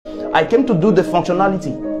I came to do the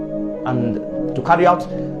functionality and to carry out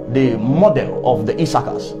the model of the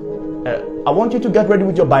Issachars. I want you to get ready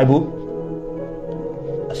with your Bible.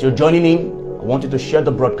 As you're joining in, I want you to share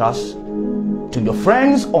the broadcast to your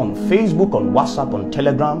friends on Facebook, on WhatsApp, on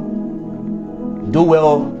Telegram. Do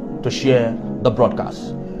well to share the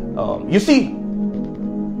broadcast. You see,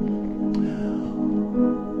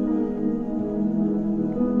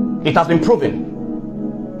 it has been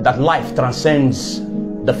proven that life transcends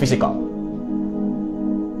the physical.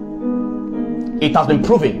 It has been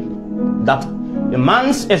proven that a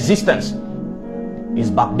man's existence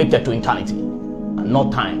is backdated to eternity and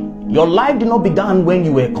not time. Your life did not begin when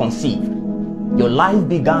you were conceived. Your life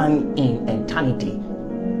began in eternity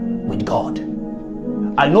with God.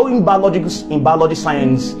 I know in biology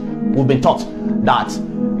science, we've been taught that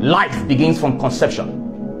life begins from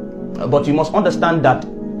conception. But you must understand that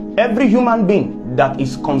every human being that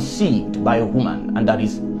is conceived by a woman and that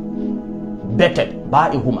is birthed by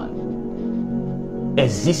a woman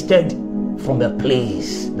existed from a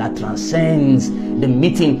place that transcends the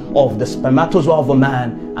meeting of the spermatozoa of a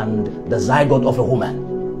man and the zygote of a woman.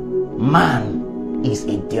 Man is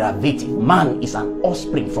a derivative. Man is an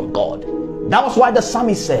offspring from God. That was why the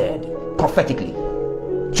psalmist said prophetically,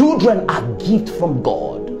 children are gifts from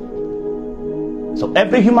God. So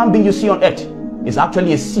every human being you see on earth is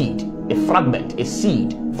actually a seed, a fragment, a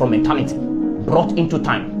seed from eternity brought into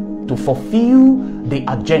time to fulfill the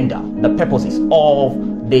agenda, the purposes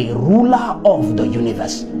of the ruler of the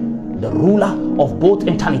universe, the ruler of both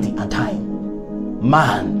eternity and time.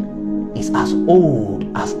 Man is as old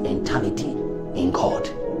as eternity in God.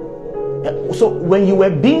 So when you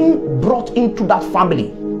were being brought into that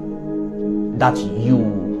family that you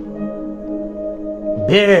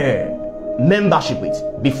bear membership with,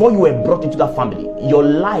 before you were brought into that family, your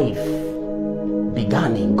life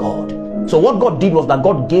began in God. So what God did was that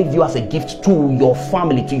God gave you as a gift to your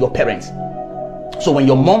family, to your parents. So when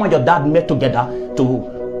your mom and your dad met together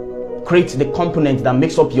to create the component that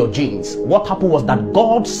makes up your genes, what happened was that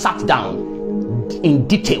God sat down in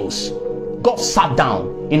details. God sat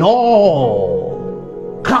down in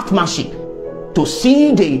all craftsmanship to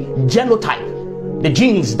see the genotype, the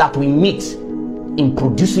genes that we meet in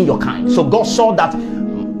producing your kind. So God saw that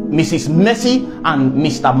Mrs. Mercy and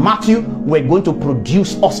Mr. Matthew were going to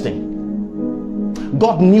produce Austeen.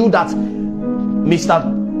 God knew that Mrs.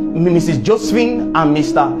 Josephine and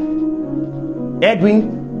Mr.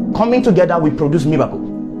 Edwin coming together will produce Miracle.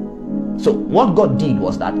 So what God did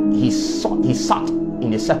was that he sat in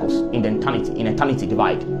the circles, in eternity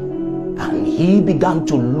divide, and he began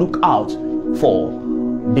to look out for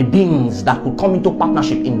the beings that could come into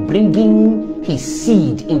partnership in bringing his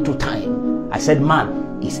seed into time. I said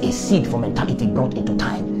man is a seed from eternity brought into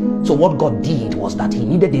time. So what God did was that he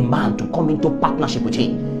needed a man to come into partnership with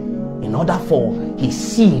him in order for his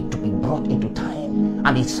seed to be brought into time.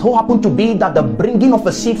 And it so happened to be that the bringing of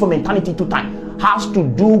a seed from eternity to time has to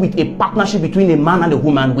do with a partnership between a man and a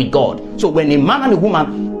woman with God. So when a man and a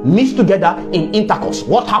woman meet together in intercourse,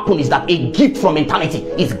 what happened is that a gift from eternity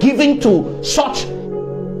is given to such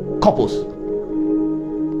couples.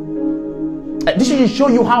 This is to show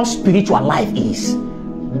you how spiritual life is.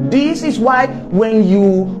 This is why when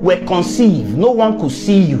you were conceived, no one could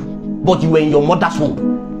see you, but you were in your mother's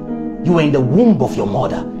womb. You were in the womb of your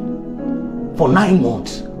mother for 9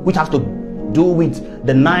 months, which has to do with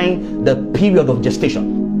the period of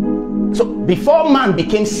gestation. So before man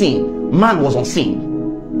became seen, man was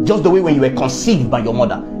unseen. Just the way when you were conceived by your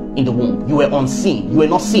mother in the womb, you were unseen, you were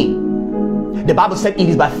not seen. The Bible said it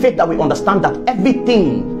is by faith that we understand that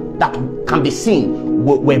everything that can be seen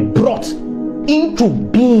were brought into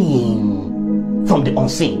being from the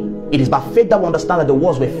unseen. It is by faith that we understand that the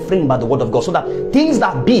worlds were framed by the word of God, so that things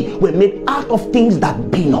that be were made out of things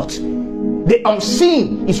that be not. The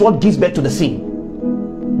unseen is what gives birth to the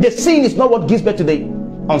seen. The seen is not what gives birth to the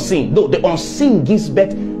unseen. No, the unseen gives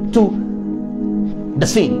birth to the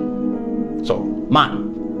seen. So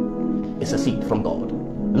man is a seed from God.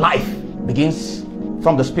 Life begins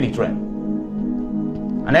from the spirit realm.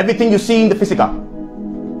 And everything you see in the physical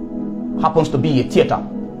happens to be a theater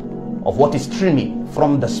of what is streaming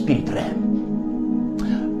from the spirit realm.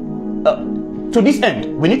 To this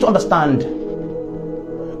end, we need to understand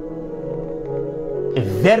a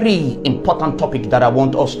very important topic that I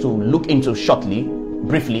want us to look into shortly,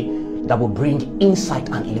 briefly, that will bring insight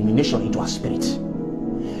and illumination into our spirit.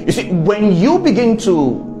 You see, when you begin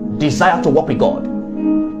to desire to walk with God,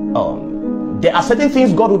 there are certain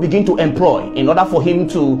things God will begin to employ in order for him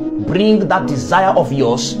to bring that desire of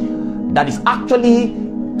yours that is actually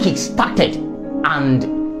kick-started and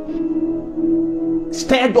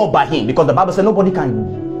stirred up by him, because the Bible says nobody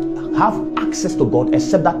can have access to God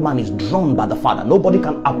except that man is drawn by the Father. Nobody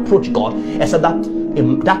can approach God except that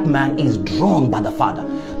that man is drawn by the Father.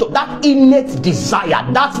 So that innate desire,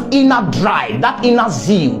 that inner drive, that inner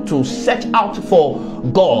zeal to search out for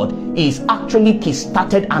God is actually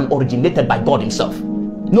kick-started and originated by God himself.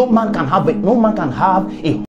 No man can have a